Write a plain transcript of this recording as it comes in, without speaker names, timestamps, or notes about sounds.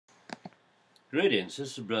Greetings,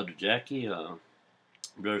 this is Brother Jackie,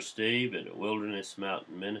 Brother Steve at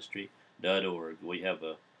wildernessmountainministry.org. We have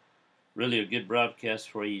a good broadcast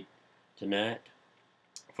for you tonight.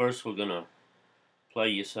 First, we're going to play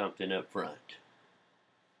you something up front.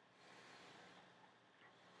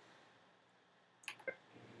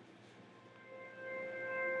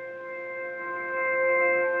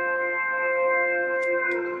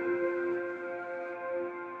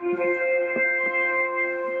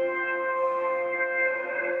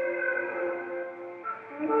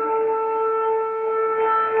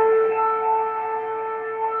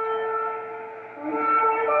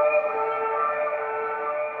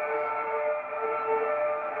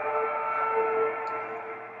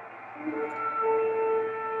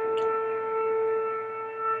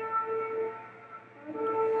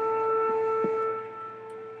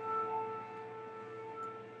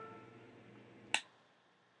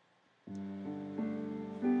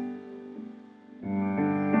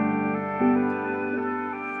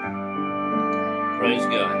 Praise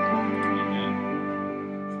God.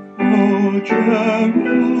 Oh,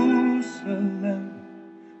 Jerusalem,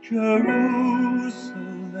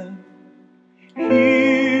 Jerusalem,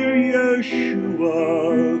 hear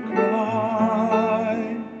Yeshua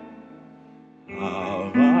cry.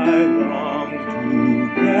 How I long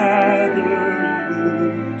to gather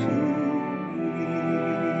you to me.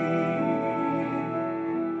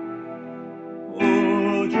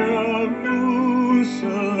 Oh,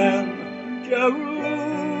 Jerusalem, Jerusalem,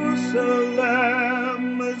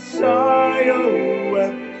 Messiah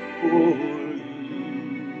wept for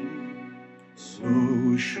you.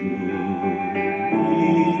 So should we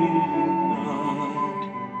not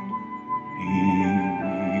be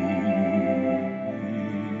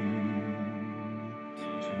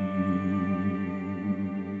too?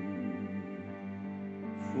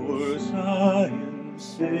 For Zion's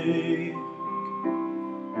sake,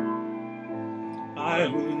 I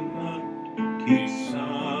will not keep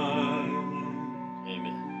silent.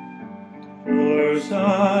 Amen. For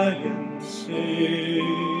Zion's sake,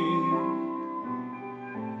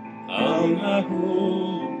 I'll not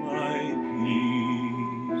hold my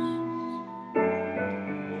peace.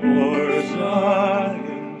 For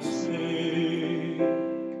Zion's sake,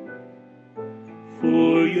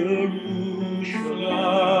 for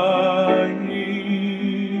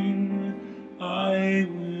Yerushalayim, I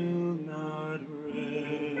will not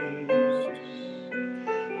rest.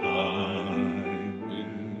 I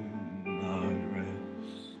will not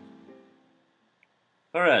rest.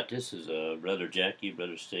 All right, this is Brother Jackie,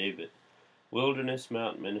 Brother Steve at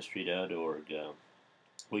wildernessmountainministry.org.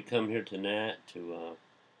 We come here tonight to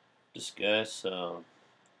discuss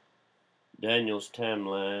Daniel's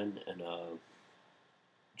timeline and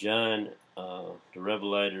John, the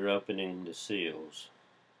Revelator, opening the seals,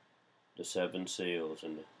 the seven seals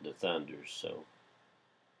and the thunders. So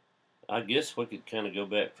I guess we could kind of go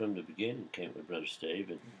back from the beginning, can't we, Brother Steve,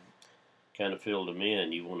 and kind of fill them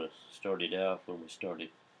in. You want to start it out when we started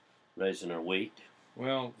raising our wheat?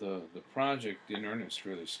 Well, the project in earnest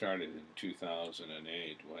really started in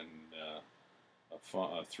 2008 when a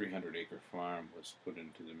 300-acre farm was put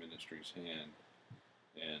into the ministry's hand.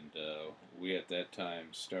 And we at that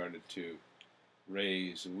time started to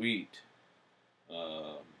raise wheat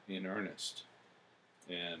in earnest.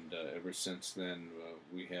 And ever since then,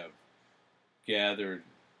 we have gathered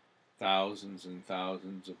thousands and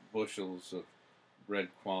thousands of bushels of bread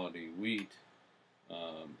quality wheat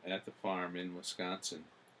at the farm in Wisconsin,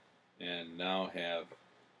 and now have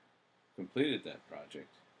completed that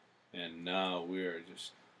project. And now we are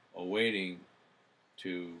just awaiting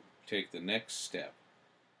to take the next step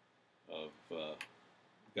of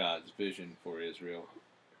God's vision for Israel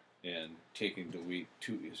and taking the wheat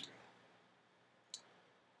to Israel.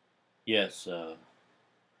 Yes.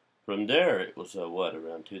 From there, it was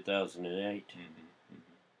around 2008.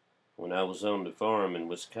 When I was on the farm in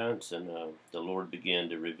Wisconsin, the Lord began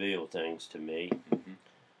to reveal things to me,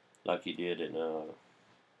 like He did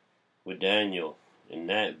with Daniel in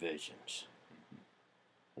night visions.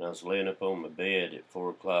 And I was laying up on my bed at 4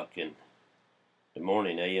 o'clock in the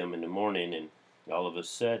morning, a.m. in the morning, and all of a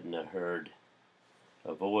sudden I heard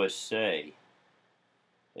a voice say,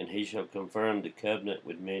 "And He shall confirm the covenant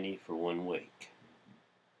with many for 1 week."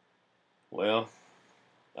 Well,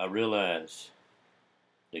 I realized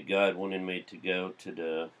that God wanted me to go to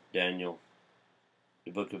the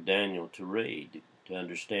book of Daniel, to read, to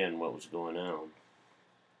understand what was going on.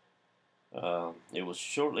 It was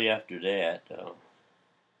shortly after that,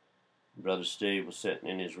 Brother Steve was sitting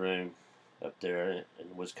in his room up there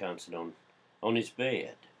in Wisconsin on his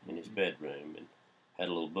bed, in his bedroom, and had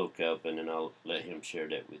a little book open, and I'll let him share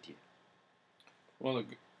that with you. Well,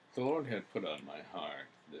 the Lord had put on my heart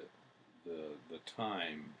the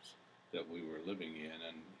times that we were living in,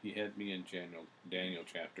 and He had me in Daniel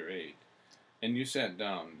chapter 8. And you sat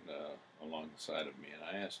down alongside of me, and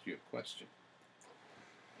I asked you a question.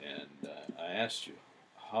 And I asked you,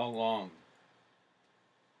 how long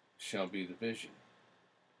shall be the vision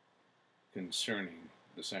concerning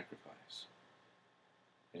the sacrifice?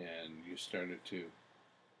 And you started to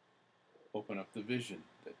open up the vision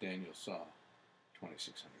that Daniel saw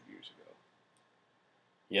 2,600 years ago.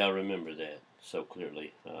 Yeah, I remember that so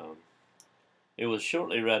clearly. It was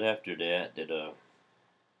shortly right after that that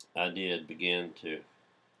I did begin to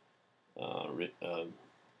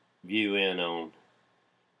view in on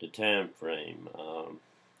the time frame.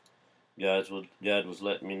 God was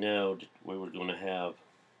letting me know that we were going to have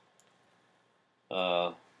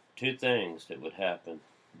two things that would happen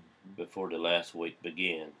before the last week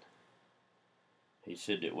began. He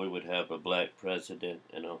said that we would have a black president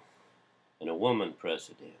and a woman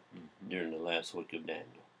president during the last week of Daniel.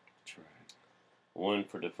 That's right. One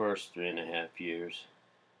for the first 3.5 years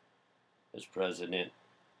as president,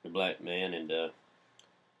 the black man, and the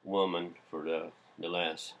woman for the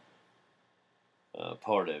last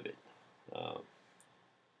part of it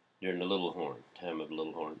during the Little Horn, time of the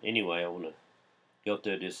Little Horn. Anyway, I want to go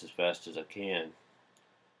through this as fast as I can.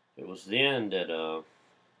 It was then that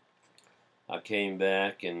I came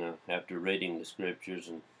back, and after reading the scriptures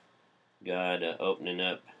and God opening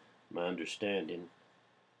up my understanding,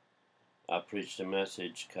 I preached a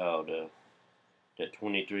message called that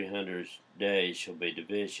 2,300 days shall be the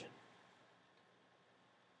vision,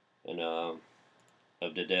 and of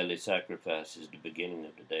the daily sacrifices, the beginning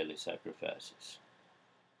of the daily sacrifices.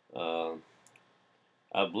 I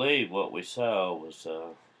believe what we saw was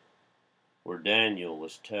where Daniel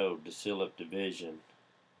was told to seal up the vision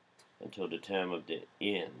until the time of the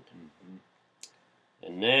end.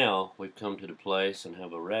 And now we've come to the place and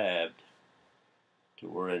have arrived to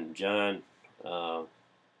where in John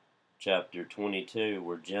chapter 22,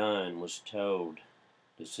 where John was told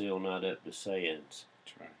to seal not up the sayings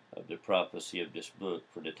of the prophecy of this book,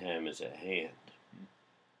 for the time is at hand.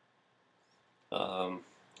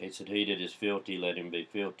 He said, he that is filthy, let him be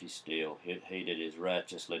filthy still. He that is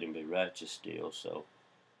righteous, let him be righteous still. So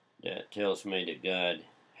that tells me that God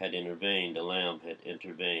had intervened, the Lamb had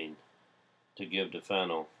intervened to give the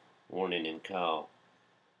final warning and call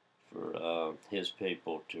for His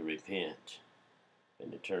people to repent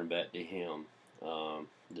and to turn back to Him.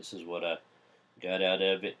 This is what I got out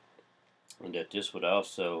of it, and that this would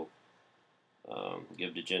also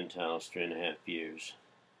give the Gentiles 3.5 years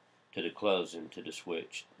to the closing, to the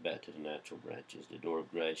switch back to the natural branches, the door of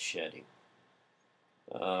grace shutting.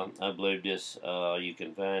 I believe this, you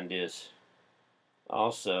can find this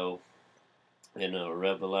also in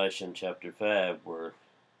Revelation chapter 5, where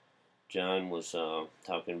John was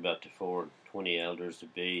talking about the 420 elders, the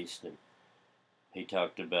beast, and he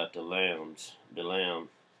talked about the lambs. The lamb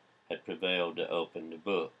had prevailed to open the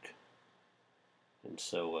book. And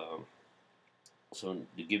so, so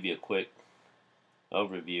to give you a quick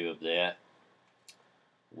overview of that,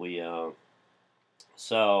 we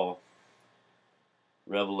saw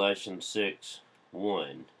Revelation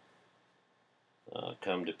 6:1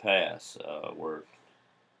 come to pass, where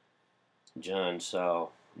John saw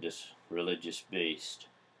this religious beast.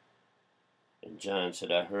 And John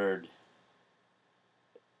said, I heard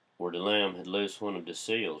where the Lamb had loosed one of the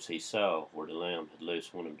seals. He saw where the Lamb had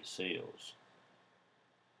loosed one of the seals.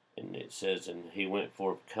 And it says, and he went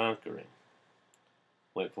forth conquering.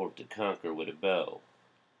 Went forth to conquer with a bow.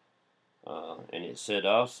 And it said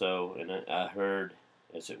also, and I heard,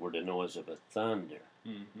 as it were, the noise of a thunder.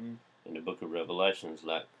 In the book of Revelations,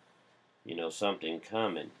 like, you know, something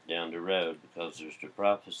coming down the road, because there's the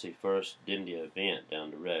prophecy first, then the event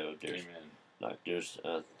down the road. There's,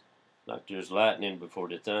 Amen. Like there's lightning before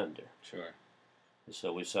the thunder. Sure. And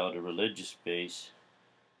so we saw the religious beast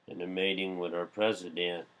in the meeting with our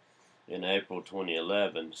president in April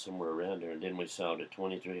 2011, somewhere around there, and then we saw the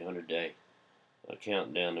 2,300 day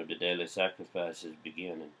countdown of the daily sacrifices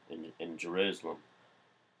begin in Jerusalem,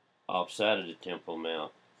 offside of the Temple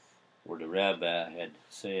Mount, where the rabbi had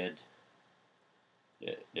said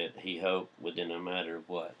that he hoped within a matter of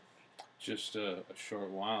what? Just a short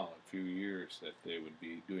while, a few years, that they would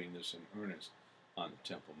be doing this in earnest on the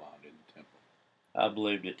Temple Mount, in the temple. I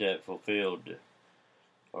believe that fulfilled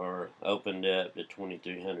or opened up the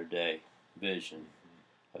 2,300 day vision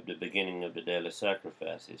of the beginning of the daily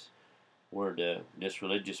sacrifices, where this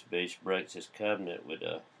religious beast breaks his covenant with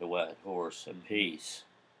the white horse of peace,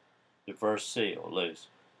 the first seal loose,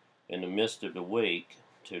 in the midst of the week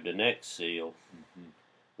to the next seal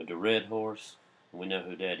with the red horse We know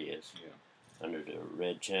who that is. Yeah. Under the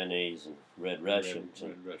Red Chinese and Red Russians.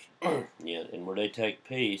 Red Russians. Yeah, and where they take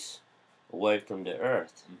peace away from the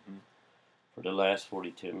earth for the last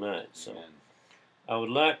 42 months. So I would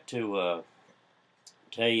like to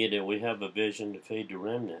tell you that we have a vision to feed the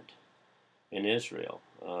remnant in Israel.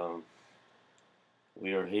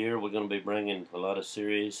 We are here. We're going to be bringing a lot of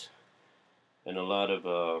series and a lot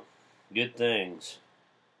of good things,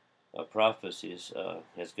 prophecies,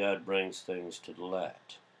 as God brings things to the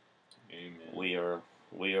light. Amen.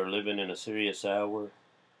 We are living in a serious hour.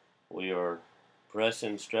 We are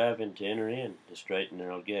pressing, striving to enter in the straight and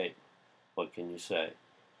narrow gate. What can you say?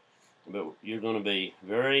 But you're going to be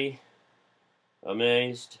very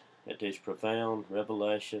amazed at these profound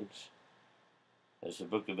revelations. As the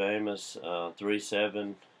book of Amos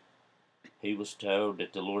 3:7, he was told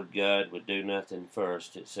that the Lord God would do nothing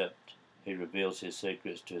first except he reveals his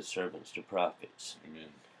secrets to his servants, the prophets. Amen.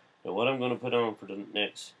 Now what I'm going to put on for the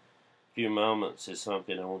next few moments is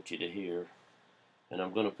something I want you to hear. And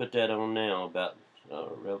I'm going to put that on now about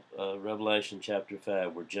Revelation chapter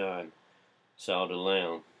 5, where John saw the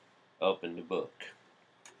Lamb open the book.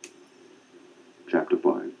 Chapter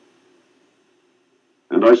 5.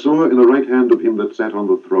 And I saw in the right hand of him that sat on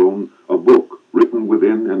the throne a book written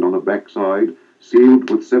within and on the backside, sealed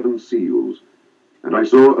with 7 seals. And I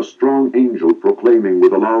saw a strong angel proclaiming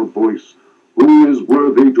with a loud voice, Who is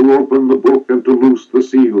worthy to open the book and to loose the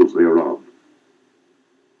seals thereof?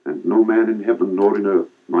 And no man in heaven nor in earth,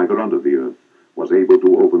 neither under the earth, was able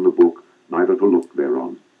to open the book, neither to look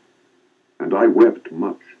thereon. And I wept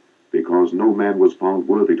much, because no man was found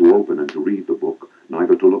worthy to open and to read the book,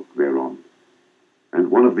 neither to look thereon. And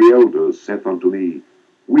one of the elders saith unto me,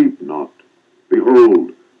 Weep not.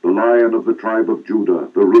 Behold, the Lion of the tribe of Judah,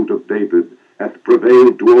 the root of David, hath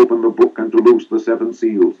prevailed to open the book and to loose the 7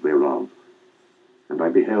 seals thereof. And I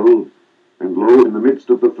beheld, and lo, in the midst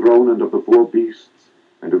of the throne and of the 4 beasts,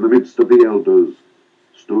 and in the midst of the elders,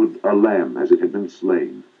 stood a lamb as it had been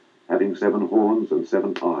slain, having 7 horns and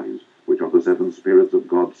 7 eyes, which are the 7 spirits of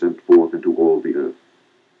God sent forth into all the earth.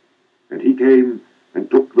 And he came and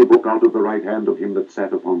took the book out of the right hand of him that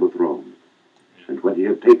sat upon the throne. And when he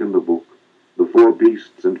had taken the book, the 4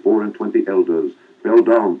 beasts and 24 elders fell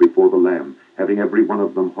down before the Lamb, having every one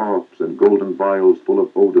of them harps and golden vials full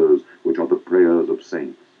of odors, which are the prayers of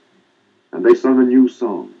saints. And they sung a new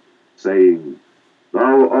song, saying,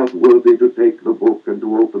 Thou art worthy to take the book and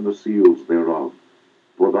to open the seals thereof.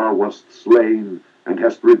 For thou wast slain, and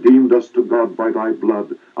hast redeemed us to God by thy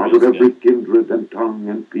blood, out of every kindred and tongue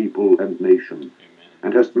and people and nation,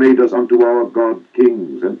 and hast made us unto our God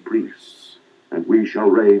kings and priests, and we shall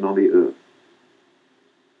reign on the earth.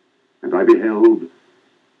 And I beheld,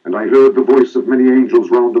 and I heard the voice of many angels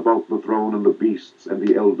round about the throne, and the beasts and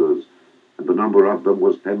the elders, and the number of them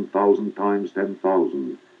was 10,000 times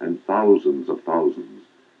 10,000, and thousands of thousands,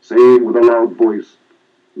 saying with a loud voice,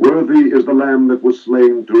 Worthy is the Lamb that was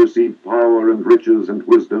slain to receive power and riches and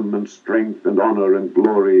wisdom and strength and honor and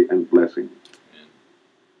glory and blessing.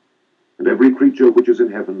 And every creature which is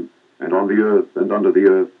in heaven, and on the earth, and under the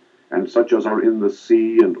earth, and such as are in the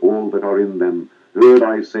sea, and all that are in them, heard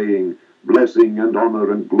I saying, Blessing and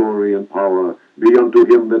honor and glory and power be unto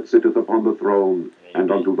him that sitteth upon the throne, and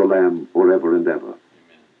unto the Lamb forever and ever.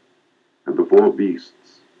 And the 4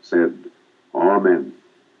 beasts said, Amen.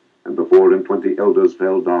 And the 24 elders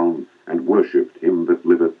fell down, and worshipped him that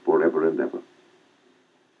liveth forever and ever.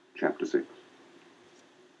 Chapter 6.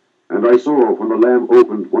 And I saw when the Lamb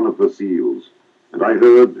opened one of the seals, and I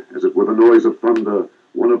heard, as it were the noise of thunder,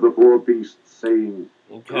 one of the 4 beasts saying,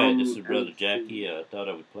 Okay, this is Brother Jackie. I thought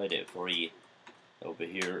I would play that for you over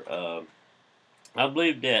here. I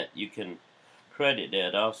believe that you can credit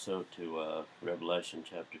that also to Revelation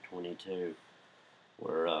chapter 22,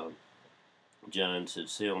 where John said,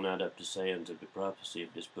 Seal not up the sayings of the prophecy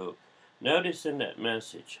of this book. Notice in that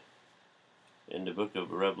message, in the book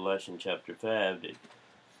of Revelation chapter 5,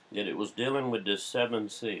 that it was dealing with the 7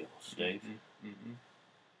 seals, Steve.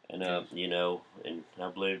 And, you know, and I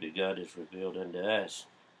believe that God has revealed unto us,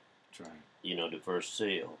 That's right. you know, the first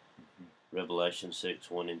seal, Revelation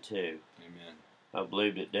 6, 1 and 2. Amen. I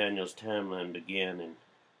believe that Daniel's timeline began in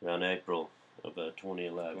around April of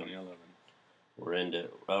 2011. We're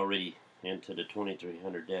already into the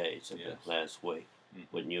 2,300 days of the last week.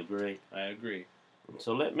 Wouldn't you agree? I agree.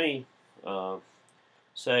 So let me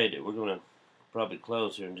say that we're going to probably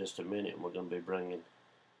close here in just a minute, and we're going to be bringing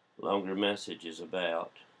longer messages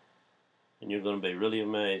about, and you're going to be really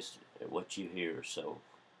amazed at what you hear. So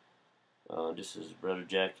this is Brother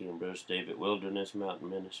Jackie and Brother Steve at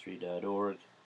wildernessmountainministry.org.